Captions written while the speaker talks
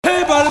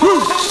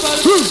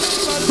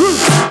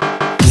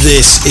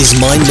This is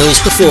Mind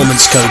Mills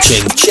Performance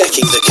Coaching.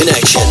 Checking the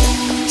connection.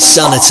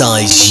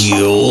 Sanitize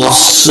your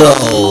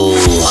soul.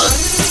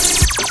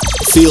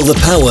 Feel the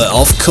power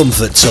of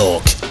comfort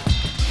talk.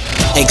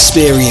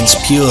 Experience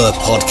pure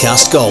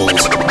podcast gold.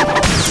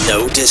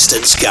 No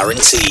distance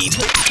guaranteed.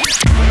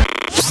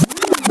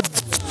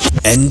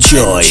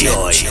 Enjoy.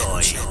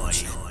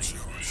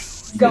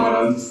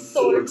 God, I'm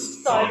so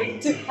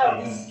excited to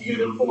have this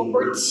beautiful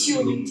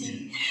opportunity.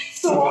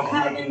 So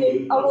having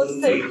it, I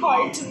will say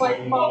hi to my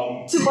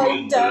mom, to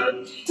my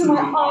dad, to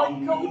my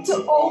uncle,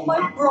 to all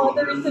my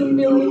brothers and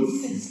million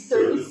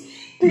sisters.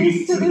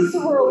 Peace to this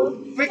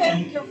world.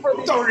 Thank you for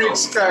this.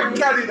 Doricka,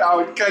 cut it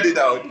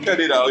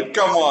out.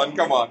 Come on.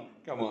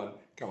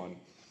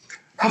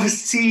 Have a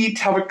seat,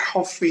 have a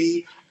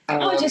coffee. I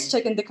was just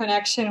checking the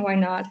connection, why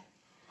not?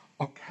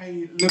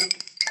 Okay, look,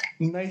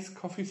 nice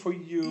coffee for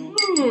you.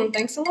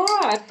 Thanks a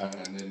lot.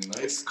 And a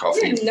nice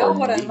coffee You know for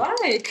what me. I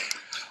like.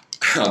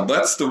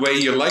 That's the way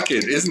you like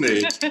it, isn't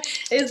it?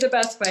 It's the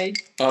best way.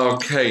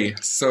 Okay,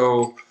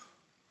 so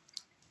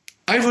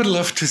I would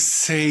love to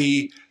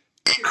say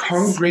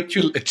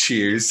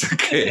cheers.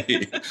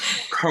 Okay.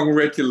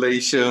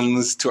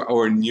 Congratulations to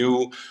our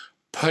new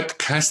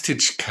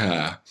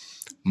podcastichka,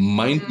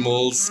 Mind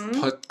Mills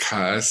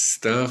podcast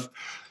stuff.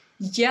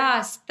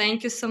 Yes,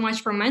 thank you so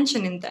much for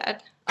mentioning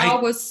that. I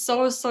was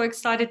so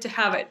excited to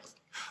have it.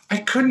 I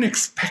couldn't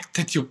expect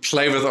that you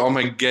play with all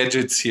my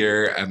gadgets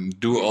here and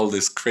do all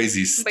this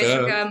crazy stuff.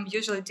 Basically, I'm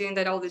usually doing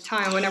that all the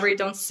time whenever you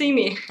don't see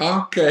me.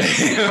 Okay,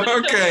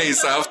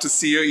 so I have to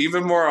see you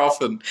even more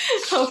often.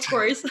 Of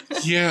course.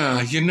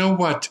 Yeah, you know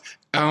what?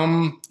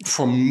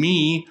 For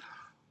me,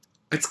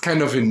 it's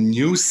kind of a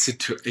new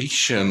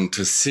situation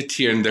to sit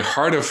here in the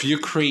heart of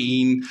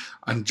Ukraine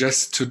and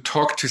just to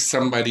talk to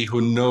somebody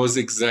who knows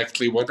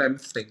exactly what I'm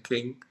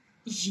thinking.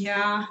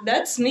 Yeah,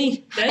 that's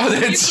me.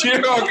 That's you.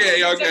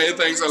 Okay.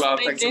 Thanks a lot.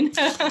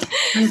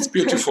 It's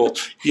beautiful.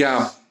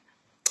 Yeah.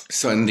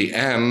 So in the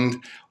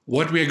end,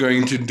 what we're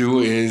going to do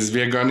is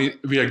we are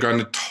going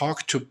to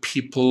talk to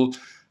people,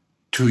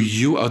 to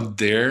you out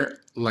there,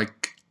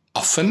 like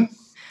often.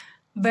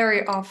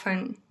 Very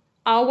often.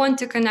 I want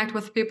to connect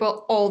with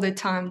people all the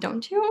time,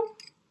 don't you?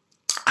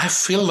 I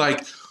feel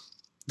like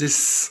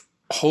this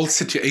whole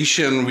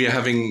situation we're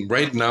having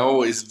right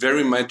now is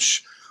very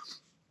much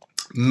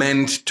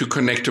meant to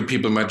connect to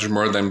people much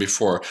more than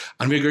before.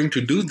 And we're going to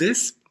do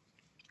this,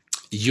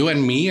 you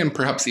and me, and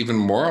perhaps even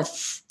more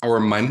of our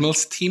Mind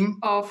Mills team.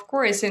 Of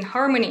course, in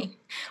harmony.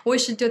 We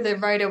should do that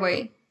right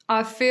away.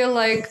 I feel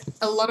like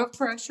a lot of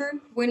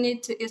pressure. We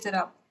need to ease it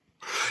up.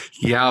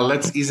 Yeah,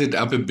 let's ease it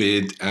up a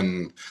bit.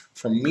 And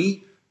for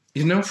me,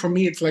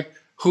 it's like,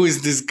 who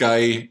is this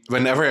guy?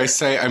 Whenever I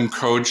say I'm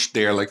coach,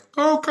 they're like,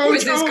 oh, coach. Who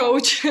is this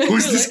coach?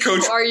 Who's this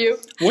coach? Who are you?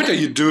 What are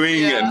you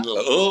doing? Yeah.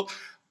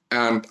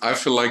 And I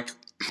feel like,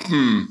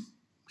 I'm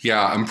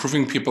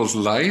improving people's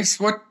lives.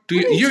 What do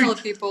you tell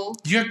people?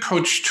 You're a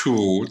coach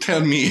too.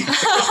 Tell me.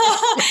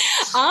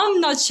 I'm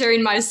not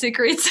sharing my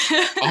secrets.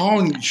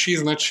 Oh,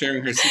 she's not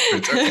sharing her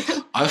secrets.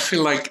 Okay. I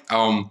feel like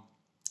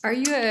Are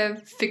you a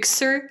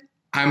fixer?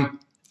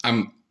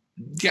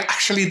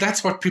 Actually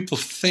that's what people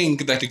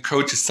think, that a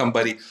coach is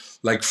somebody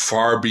like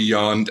far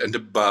beyond and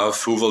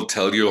above who will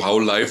tell you how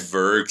life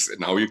works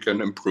and how you can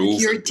improve.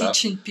 You're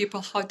teaching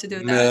people how to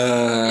do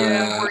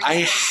that.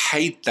 I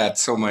hate that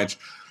so much.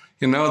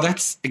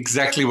 That's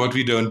exactly what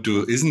we don't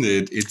do, isn't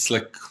it? It's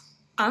like...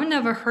 I've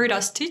never heard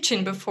us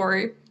teaching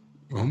before.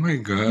 Oh my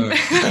God.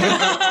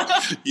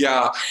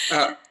 Yeah.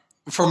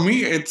 For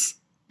me, it's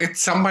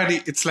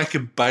somebody, it's like a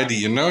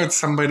buddy, It's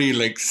somebody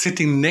like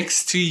sitting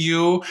next to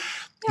you,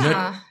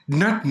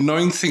 not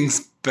knowing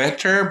things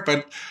better,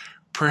 but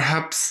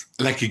perhaps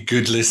like a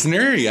good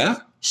listener,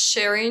 yeah?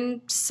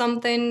 Sharing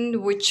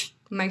something which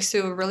makes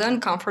you really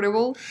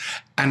uncomfortable.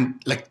 And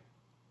like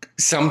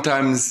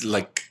sometimes,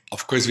 like,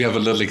 of course, we have a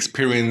little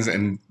experience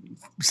and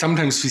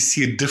sometimes we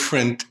see a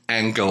different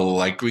angle,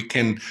 like we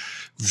can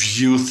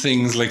view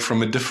things like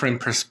from a different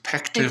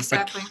perspective.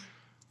 Exactly.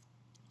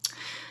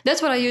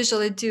 That's what I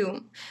usually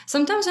do.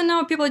 Sometimes I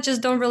know people just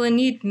don't really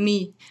need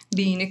me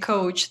being a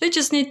coach. They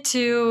just need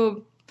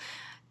to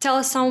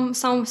tell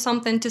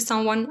something to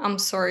someone. I'm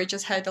sorry,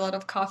 just had a lot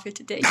of coffee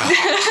today.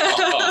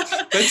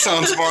 That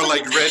sounds more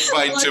like red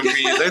wine to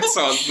me. That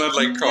sounds not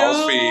like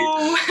coffee.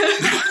 No.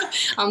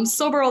 I'm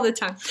sober all the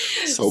time.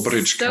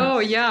 Soberichka. So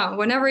yeah,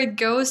 whenever it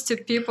goes to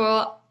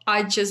people,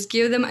 I just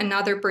give them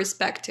another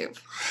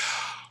perspective.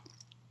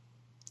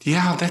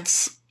 Yeah,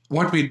 that's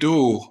what we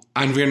do.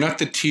 And we're not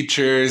the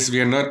teachers.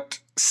 We're not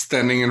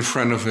standing in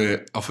front of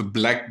a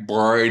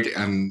blackboard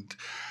and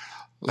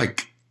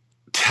like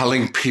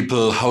telling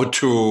people how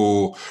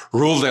to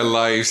rule their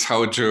lives,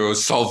 how to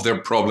solve their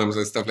problems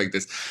and stuff like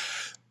this.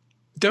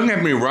 Don't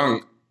get me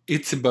wrong.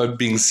 It's about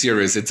being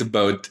serious. It's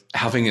about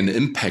having an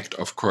impact,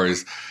 of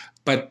course.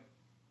 But,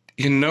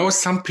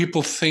 some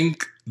people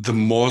think the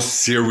more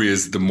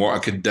serious, the more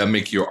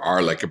academic you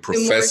are, like a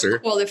professor. The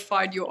more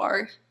qualified you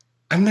are.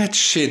 I'm not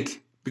shit.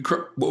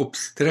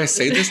 Oops, did I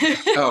say this?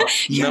 Oh,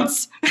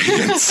 Yes.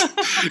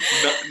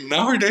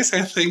 Nowadays,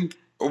 I think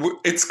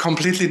it's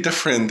completely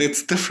different.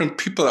 It's different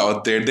people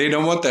out there. They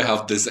don't want to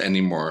have this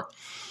anymore.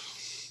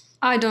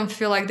 I don't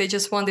feel like they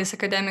just want this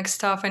academic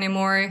stuff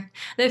anymore.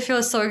 They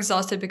feel so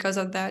exhausted because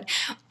of that.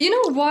 You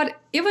know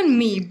what? Even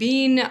me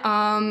being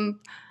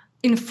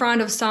in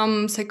front of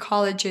some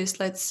psychologists,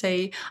 let's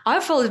say,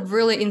 I felt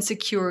really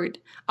insecure.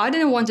 I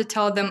didn't want to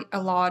tell them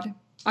a lot.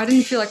 I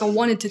didn't feel like I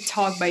wanted to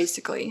talk,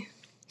 basically.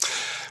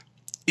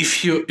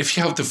 If you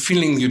have the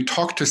feeling you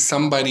talk to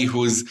somebody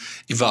who's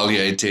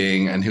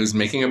evaluating and who's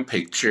making a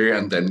picture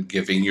and then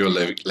giving you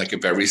like a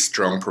very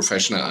strong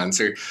professional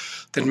answer,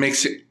 that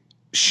makes you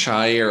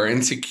shy or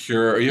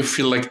insecure, or you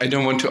feel like I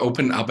don't want to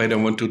open up, I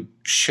don't want to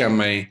share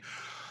my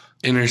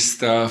inner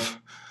stuff.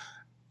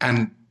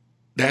 And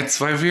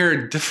that's why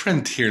we're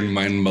different here in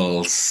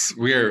Mindmulls.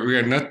 We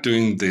are not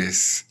doing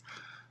this.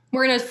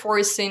 We're not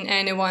forcing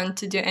anyone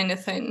to do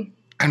anything.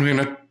 And we're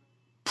not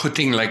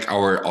putting like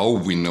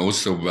we know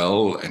so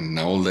well, and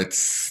now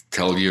let's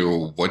tell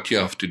you what you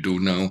have to do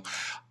now.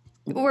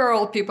 We're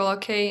all people,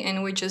 okay?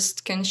 And we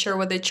just can share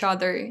with each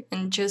other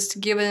and just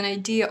give an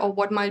idea of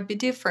what might be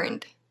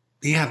different.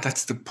 Yeah,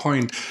 that's the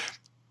point.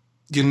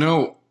 You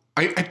know,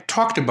 I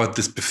talked about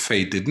this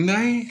buffet, didn't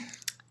I?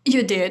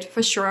 You did,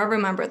 for sure. I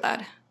remember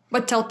that.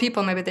 But tell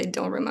people, maybe they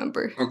don't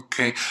remember.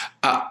 Okay.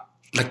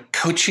 Like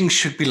coaching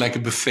should be like a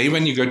buffet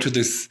when you go to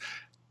this,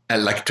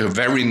 like to a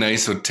very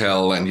nice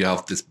hotel and you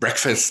have this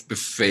breakfast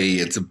buffet.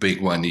 It's a big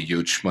one, a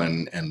huge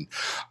one. And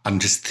I'm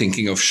just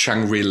thinking of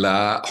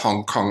Shangri-La,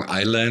 Hong Kong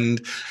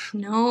Island.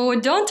 No,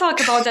 don't talk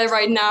about that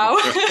right now.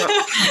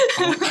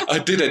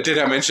 I did.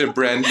 I mentioned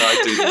brand. No,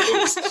 I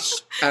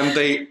didn't.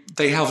 And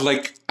they have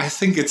like, I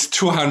think it's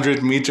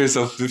 200 meters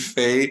of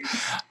buffet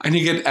and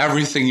you get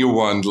everything you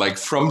want, like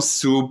from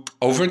soup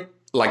over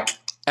like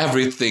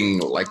everything,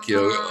 like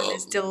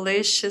it's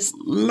delicious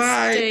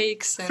like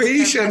steaks and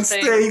fish everything. and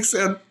steaks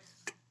and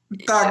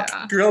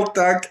duck, grilled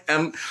duck,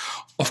 and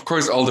of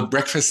course all the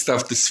breakfast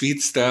stuff, the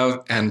sweet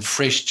stuff, and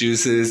fresh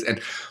juices.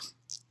 And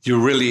you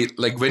really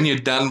like when you're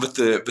done with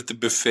the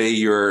buffet,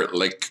 you're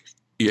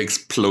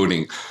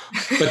exploding.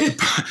 But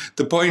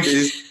the point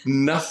is,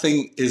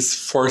 nothing is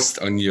forced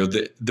on you.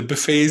 The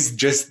buffet is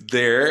just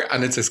there,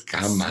 and it says,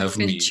 "Come, have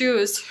me."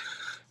 Choose.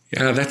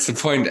 Yeah, that's the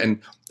point.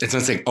 And it's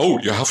not saying, "Oh,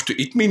 you have to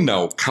eat me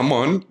now. Come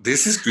on,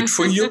 this is good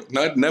for you."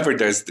 No, it never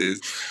does this.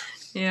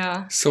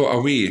 Yeah. So are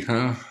we,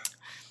 huh?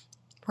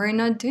 We're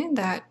not doing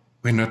that.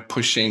 We're not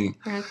pushing.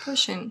 We're not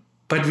pushing.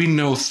 But we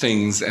know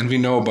things, and we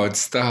know about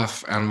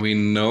stuff, and we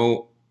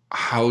know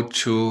how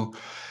to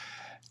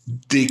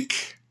dig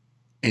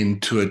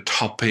into a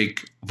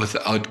topic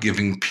without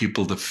giving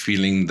people the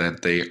feeling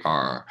that they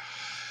are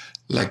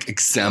like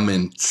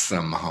examined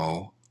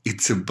somehow.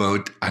 It's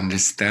about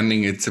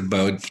understanding. It's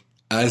about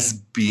us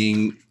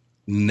being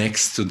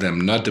next to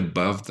them, not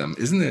above them,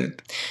 isn't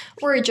it?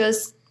 We're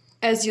just,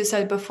 as you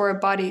said before,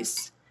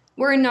 bodies.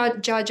 We're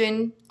not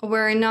judging.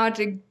 We're not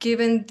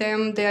giving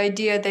them the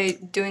idea they're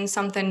doing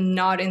something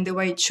not in the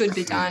way it should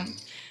be done.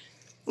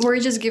 We're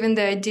just giving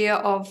the idea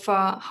of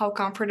how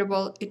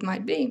comfortable it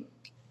might be.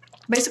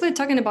 Basically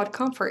talking about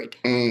comfort.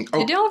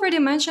 Did you already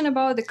mention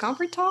about the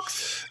comfort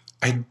talks?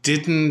 I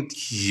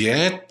didn't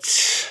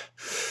yet.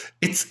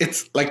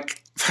 It's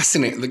like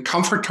fascinating. The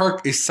comfort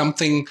talk is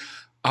something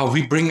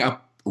we bring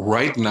up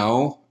right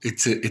now.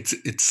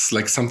 It's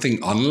like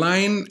something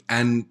online,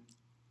 and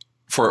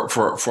for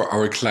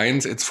our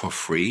clients, it's for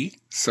free.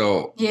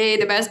 So yay,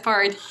 the best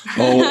part.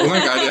 Oh my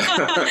god!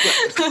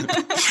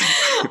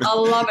 I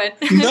love it.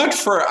 Not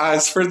for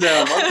us, for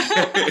them.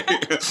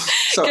 Okay.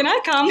 So, can I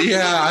come?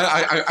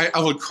 Yeah, I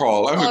will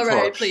call. All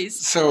right, please.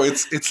 So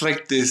it's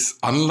like this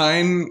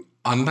online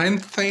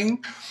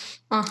thing.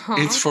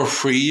 It's for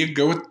free. You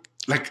go.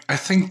 Like, I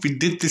think we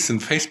did this in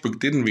Facebook,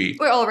 didn't we?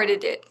 We already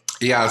did.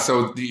 Yeah,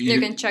 so you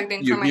can check the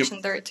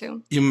information there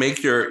too. You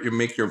make your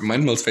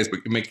Mindmulls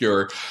Facebook. You make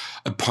your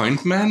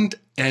appointment,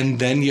 and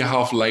then you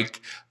have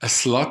like a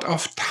slot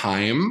of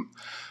time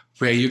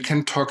where you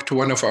can talk to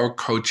one of our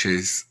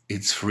coaches.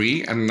 It's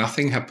free and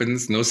nothing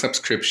happens. No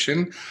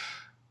subscription.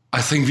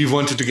 I think we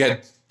wanted to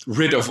get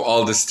rid of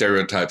all the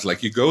stereotypes.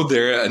 Like you go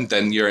there and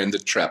then you're in the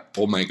trap.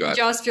 Oh my god!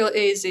 Just feel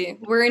easy.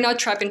 We're not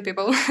trapping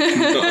people.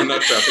 No, I'm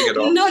not trapping at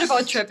all. Not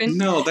about trapping.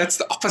 No, that's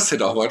the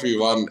opposite of what we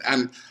want.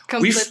 And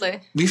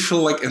completely, we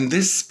feel like in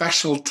this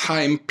special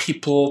time,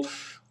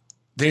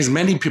 there's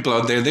many people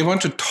out there. They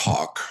want to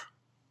talk.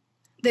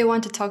 They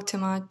want to talk too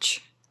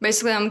much.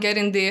 Basically, I'm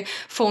getting the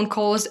phone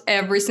calls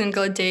every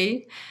single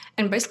day.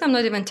 And basically, I'm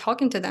not even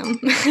talking to them.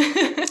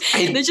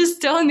 They're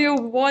just telling me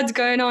what's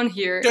going on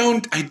here.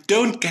 I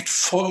don't get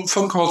phone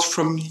calls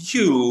from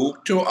you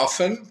too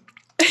often.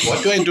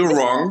 What do I do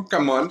wrong?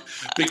 Come on,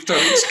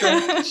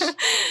 Viktorichka.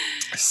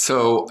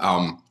 So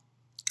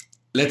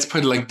let's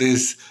put it like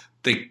this.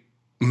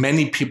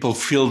 Many people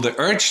feel the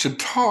urge to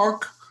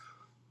talk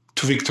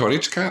to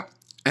Viktorichka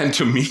and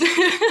to me.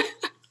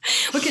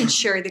 We can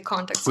share the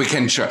context. We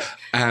can share.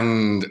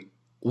 And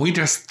we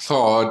just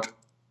thought,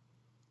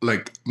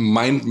 like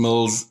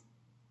Mindmulls,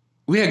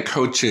 we are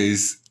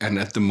coaches, and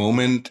at the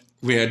moment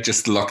we are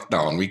just locked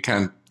down. We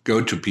can't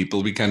go to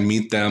people. We can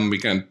meet them. We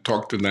can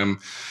talk to them.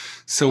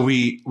 So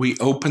we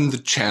open the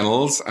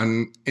channels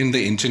in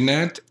the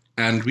internet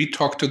and we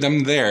talk to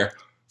them there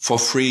for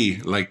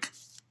free. Like,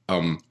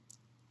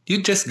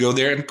 you just go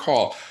there and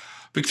call.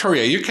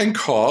 Victoria, you can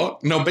call.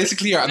 No,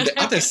 basically you're on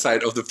the other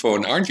side of the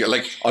phone, aren't you?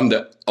 Like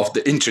of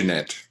the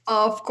internet.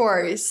 Of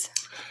course.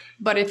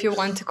 But if you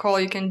want to call,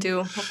 you can do,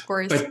 of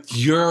course. But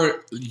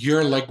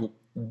you're like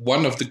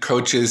one of the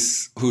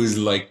coaches who's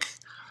like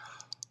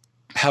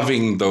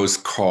having those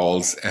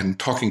calls and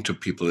talking to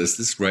people. Is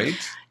this right?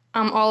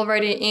 I'm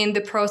already in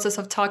the process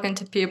of talking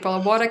to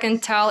people. What I can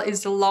tell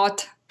is a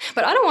lot.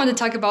 But I don't want to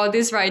talk about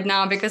this right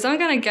now because I'm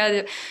going to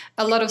get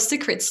a lot of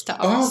secret stuff.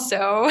 Oh.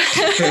 So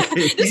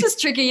this is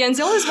tricky. Jens,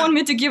 you always want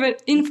me to give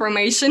it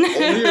information.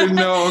 Oh,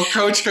 no,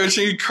 coaching.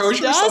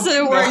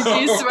 Doesn't work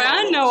this way.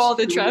 I know all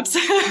the traps.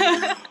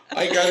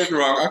 I got it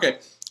wrong. Okay.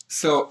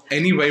 So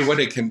anyway,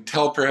 what I can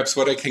tell, perhaps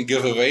what I can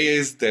give away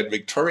is that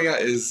Victoria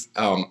is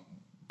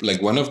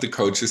like one of the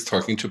coaches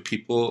talking to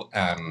people,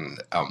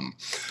 and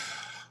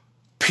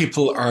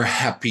people are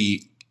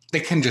happy. They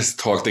can just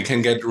talk. They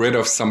can get rid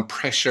of some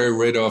pressure,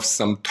 rid of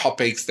some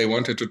topics they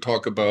wanted to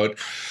talk about.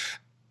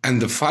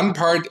 And the fun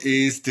part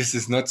is this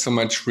is not so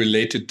much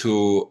related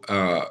to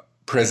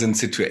present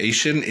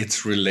situation.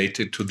 It's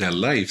related to their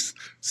lives.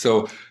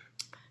 So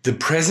the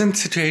present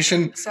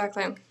situation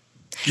Exactly.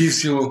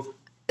 gives you...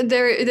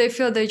 They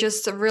feel they're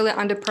just really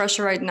under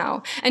pressure right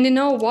now. And you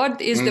know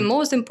what is the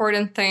most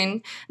important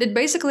thing? That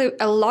basically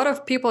a lot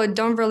of people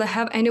don't really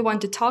have anyone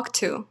to talk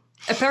to,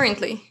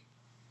 apparently.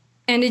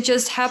 And it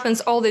just happens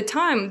all the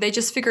time. They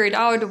just figure it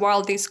out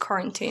while this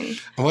quarantine.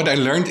 What I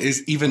learned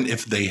is even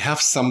if they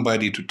have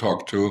somebody to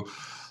talk to,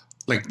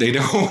 like they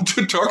don't want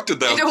to talk to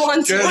them. They don't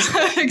want to.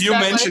 Exactly.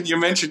 You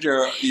mentioned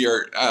your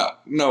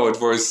no, it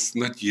was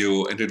not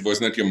you and it was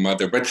not your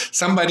mother, but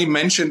somebody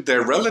mentioned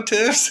their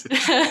relatives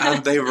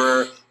and they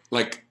were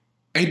like,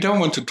 I don't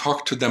want to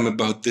talk to them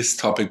about this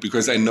topic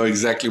because I know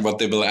exactly what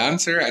they will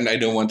answer and I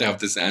don't want to have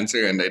this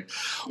answer and I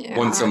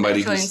want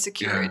somebody who's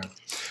insecure. Yeah.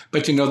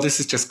 But this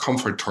is just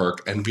comfort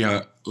talk and we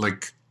are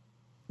like,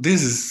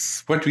 this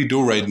is what we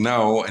do right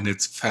now and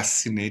it's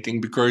fascinating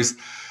because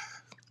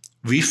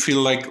we feel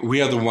like we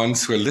are the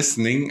ones who are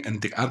listening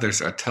and the others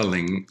are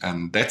telling.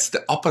 And that's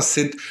the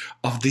opposite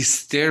of these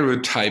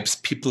stereotypes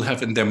people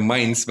have in their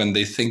minds when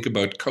they think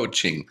about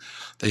coaching.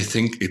 They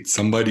think it's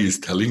somebody is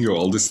telling you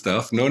all this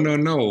stuff.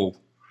 No.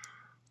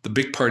 The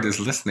big part is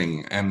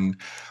listening. And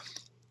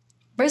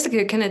basically,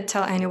 you cannot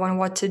tell anyone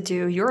what to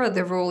do. You're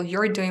the rule.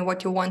 You're doing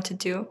what you want to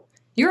do.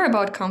 You're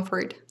about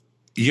comfort.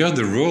 You're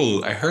the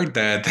rule. I heard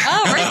that.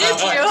 Oh, where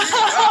did you?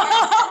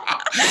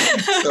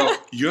 So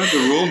you're the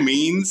rule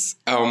means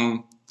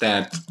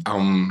that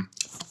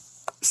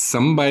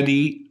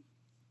somebody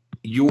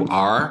you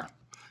are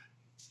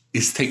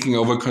is taking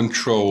over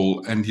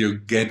control and you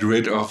get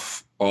rid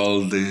of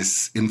all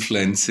these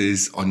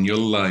influences on your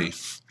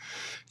life.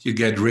 You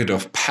get rid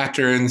of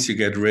patterns, you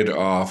get rid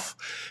of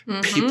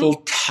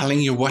people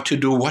telling you what to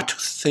do, what to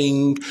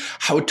think,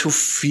 how to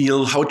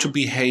feel, how to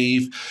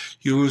behave.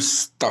 You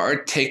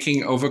start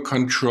taking over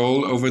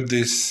control over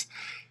this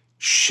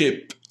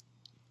ship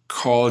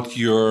called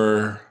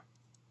your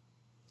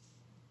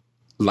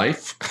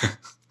life.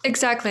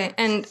 Exactly.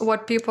 And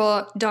what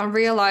people don't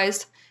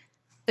realize,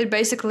 that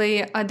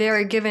basically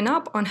they're giving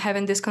up on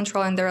having this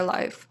control in their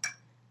life,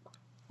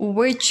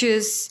 which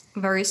is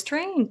very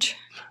strange.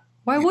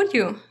 Why would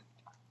you?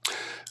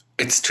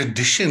 It's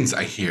traditions,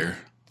 I hear.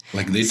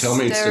 Like they tell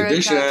me it's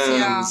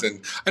traditions,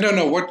 and I don't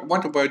know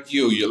what about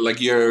you?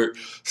 You're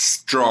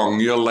strong.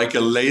 You're like a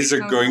laser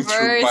going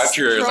through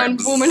butter. Strong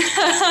woman.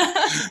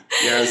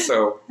 Yeah.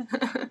 So,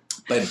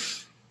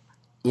 but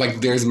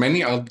like there's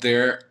many out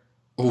there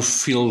who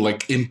feel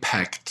like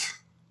impact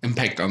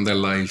on their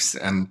lives,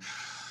 and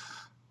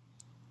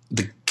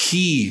the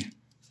key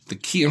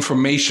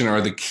information or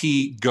the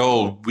key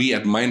goal we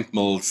at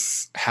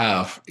Mindmills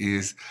have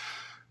is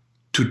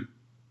to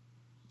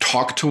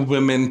talk to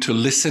women, to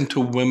listen to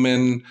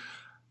women,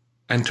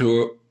 and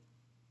to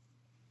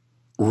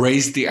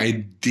raise the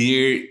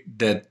idea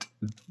that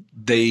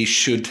they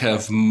should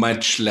have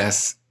much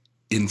less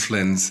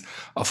influence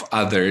of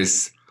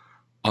others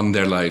on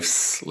their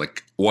lives,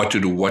 like what to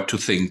do, what to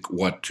think,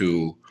 what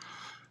to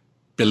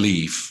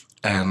believe.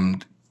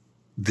 And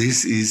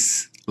this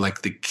is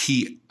like the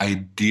key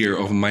idea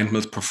of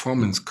Mindmills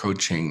performance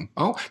coaching.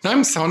 Oh, now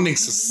I'm sounding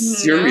so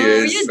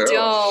serious. No, you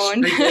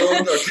don't.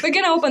 Okay. We're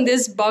going to open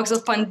this box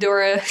of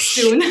Pandora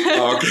soon.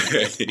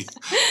 Okay.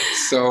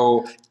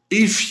 So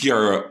if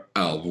you're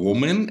a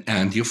woman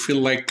and you feel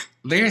like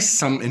there's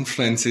some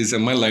influences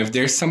in my life,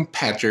 there's some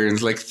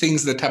patterns, like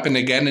things that happen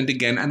again and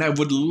again, and I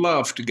would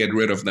love to get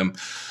rid of them.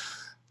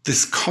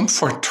 This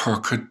comfort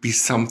talk could be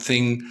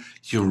something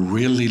you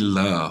really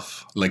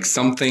love, like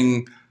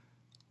something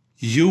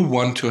you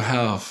want to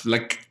have.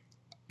 Like,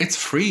 it's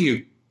free.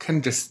 You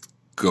can just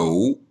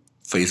go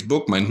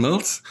Facebook,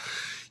 Mindmills.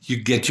 You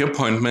get your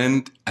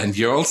appointment and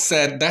you're all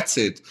set. That's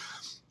it.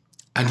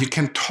 And you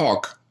can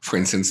talk. for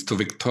instance, to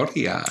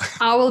Victoria?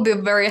 I will be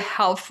very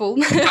helpful.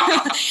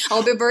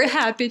 I'll be very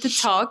happy to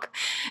talk.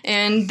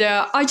 And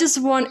I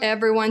just want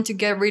everyone to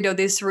get rid of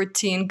this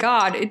routine.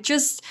 God, it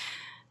just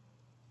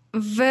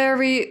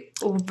very,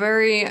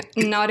 very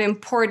not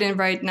important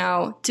right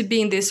now to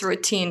be in this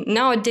routine.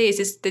 Nowadays,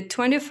 it's the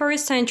 21st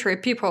century,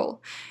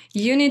 people.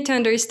 You need to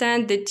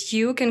understand that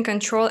you can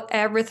control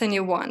everything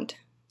you want.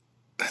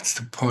 That's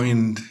the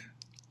point.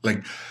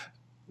 Like,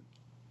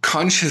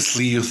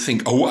 consciously you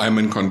think, oh, I'm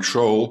in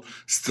control.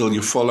 Still,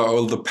 you follow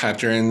all the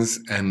patterns,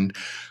 and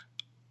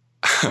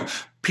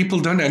people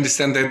don't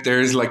understand that there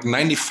is like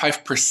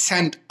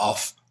 95%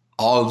 of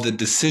all the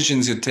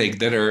decisions you take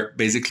that are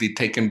basically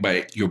taken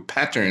by your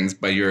patterns,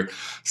 by your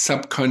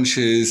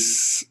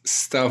subconscious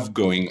stuff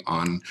going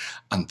on.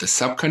 And the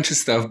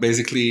subconscious stuff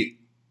basically,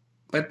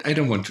 but I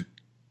don't want to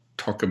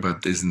talk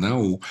about this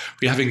now.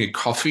 We're having a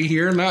coffee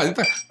here now.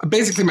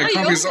 Basically, my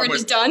coffee is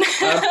almost done.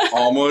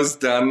 Almost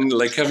done.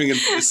 Like having a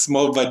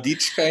small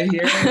vadichka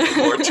here,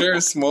 water,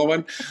 a small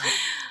one.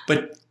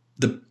 But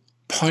the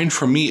point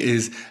for me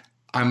is,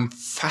 I'm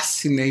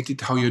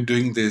fascinated how you're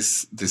doing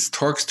these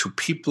talks to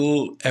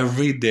people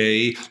every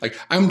day. Like,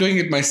 I'm doing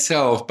it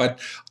myself, but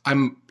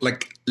I'm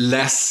like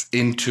less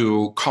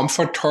into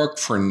comfort talk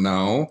for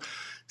now.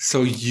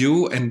 So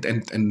you and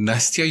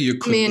Nastya, you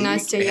could me and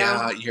Nastya,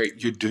 yeah.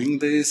 You're doing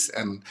this,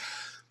 and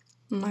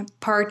my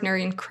partner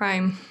in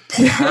crime.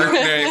 Partner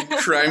in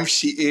crime,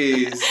 she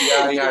is.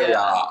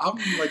 Yeah. I'm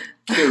like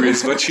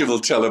curious what she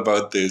will tell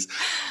about this.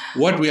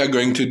 What we are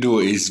going to do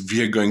is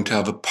we are going to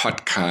have a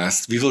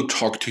podcast. We will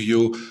talk to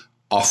you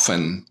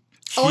often.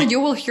 You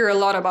will hear a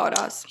lot about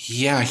us.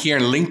 Yeah, here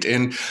on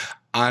LinkedIn,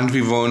 and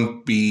we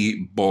won't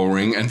be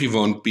boring and we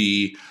won't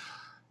be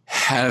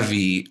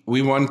heavy.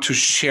 We want to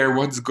share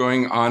what's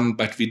going on,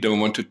 but we don't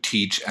want to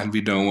teach and we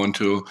don't want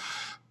to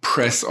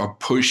press or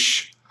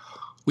push.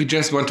 We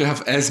just want to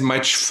have as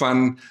much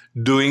fun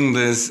doing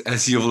this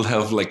as you will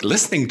have like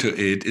listening to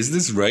it. Is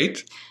this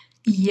right?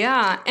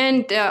 Yeah,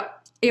 and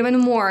even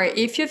more,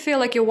 if you feel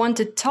like you want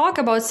to talk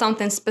about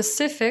something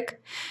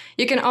specific,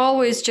 you can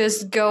always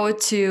just go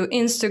to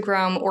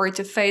Instagram or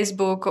to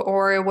Facebook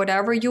or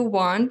whatever you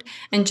want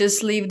and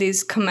just leave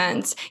these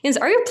comments. Jens,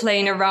 are you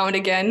playing around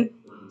again?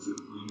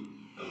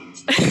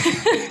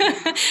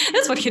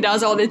 That's what he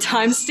does all the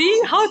time.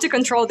 See how to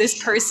control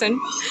this person.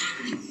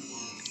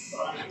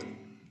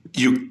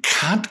 You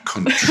can't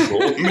control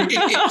me.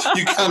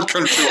 You can't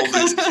control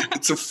this.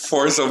 It's a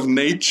force of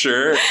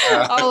nature.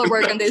 I'll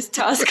work on this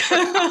task.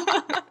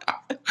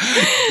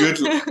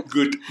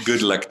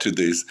 Good luck to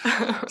this.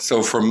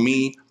 So for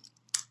me,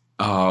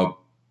 I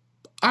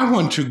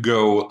want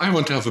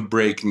to have a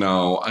break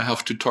now. I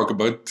have to talk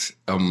about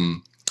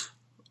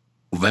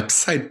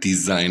website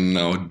design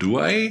now. Do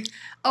I?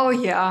 Oh,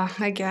 yeah,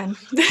 again.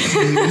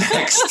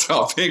 Next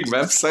topic,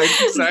 website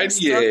design.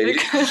 Yay.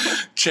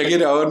 Check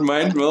it out,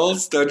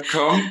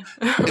 mindmills.com.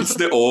 It's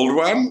the old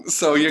one,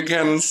 so you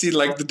can see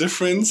like the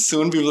difference.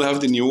 Soon we will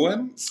have the new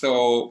one,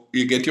 so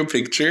you get your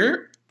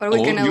picture. But we're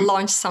going to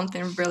launch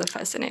something really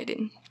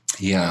fascinating.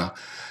 Yeah.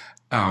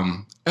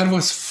 It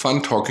was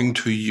fun talking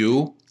to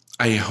you.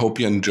 I hope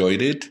you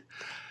enjoyed it.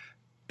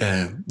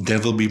 There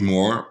will be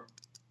more.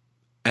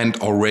 And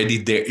already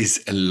there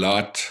is a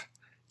lot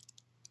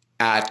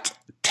at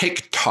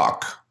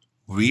TikTok.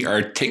 We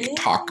are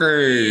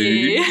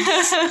TikTokers.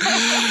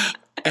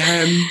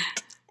 And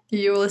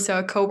you will see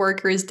our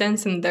coworkers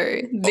dancing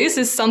there. This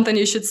is something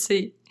you should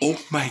see. Oh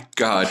my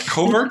God.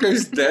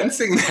 Coworkers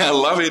dancing. I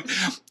love it.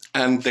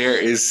 And there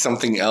is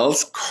something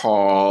else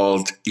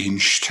called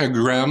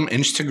Instagram.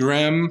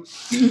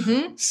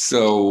 Mm-hmm.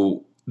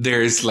 So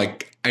there's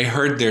like, I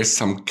heard there's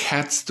some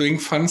cats doing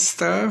fun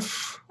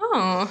stuff.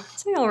 Oh,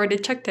 so you already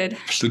checked it.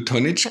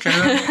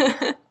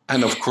 Plutonichka.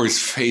 And of course,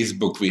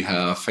 Facebook. We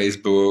have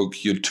Facebook,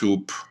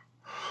 YouTube.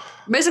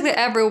 Basically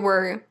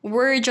everywhere.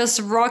 We're just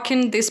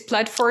rocking these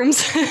platforms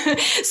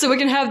so we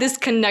can have this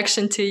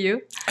connection to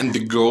you. And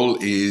the goal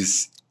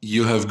is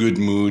you have good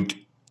mood.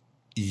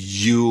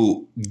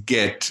 You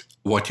get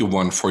what you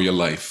want for your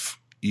life.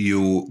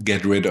 You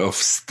get rid of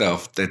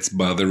stuff that's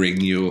bothering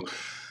you.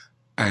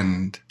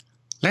 And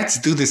let's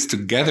do this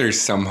together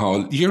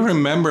somehow. You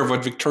remember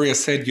what Victoria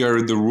said,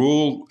 you're the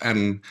rule,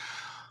 and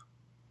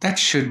that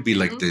should be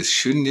like this,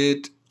 shouldn't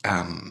it?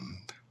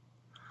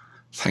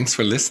 Thanks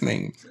for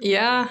listening.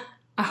 Yeah,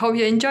 I hope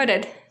you enjoyed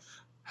it.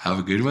 Have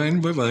a good one.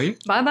 Bye-bye.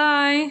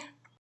 Bye-bye.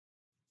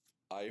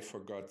 I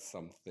forgot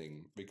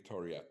something.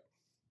 Victoria,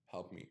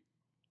 help me.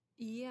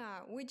 Yeah,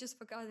 we just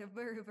forgot a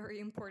very, very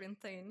important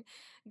thing.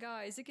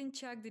 Guys, you can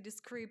check the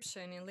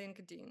description in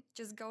LinkedIn.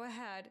 Just go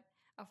ahead.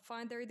 I'll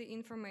find there the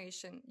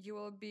information. You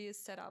will be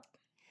set up.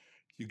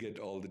 You get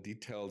all the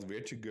details,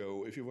 where to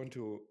go. If you want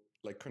to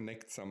like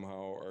connect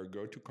somehow or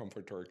go to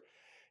Comfort Talk,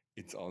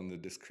 it's on the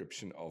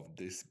description of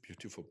this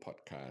beautiful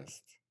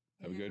podcast.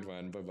 Have a good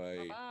one.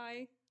 Bye-bye.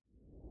 Bye-bye.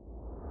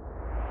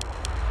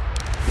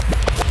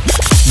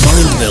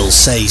 Mindmill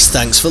says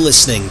thanks for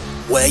listening.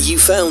 Where you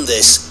found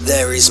this,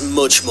 there is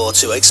much more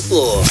to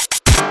explore.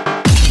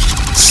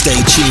 Stay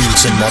tuned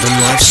to Modern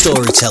Life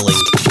Storytelling.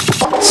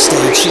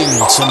 Stay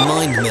tuned to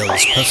Mind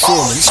Mills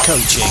Performance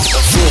Coaching.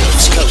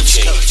 Performance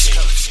Coaching.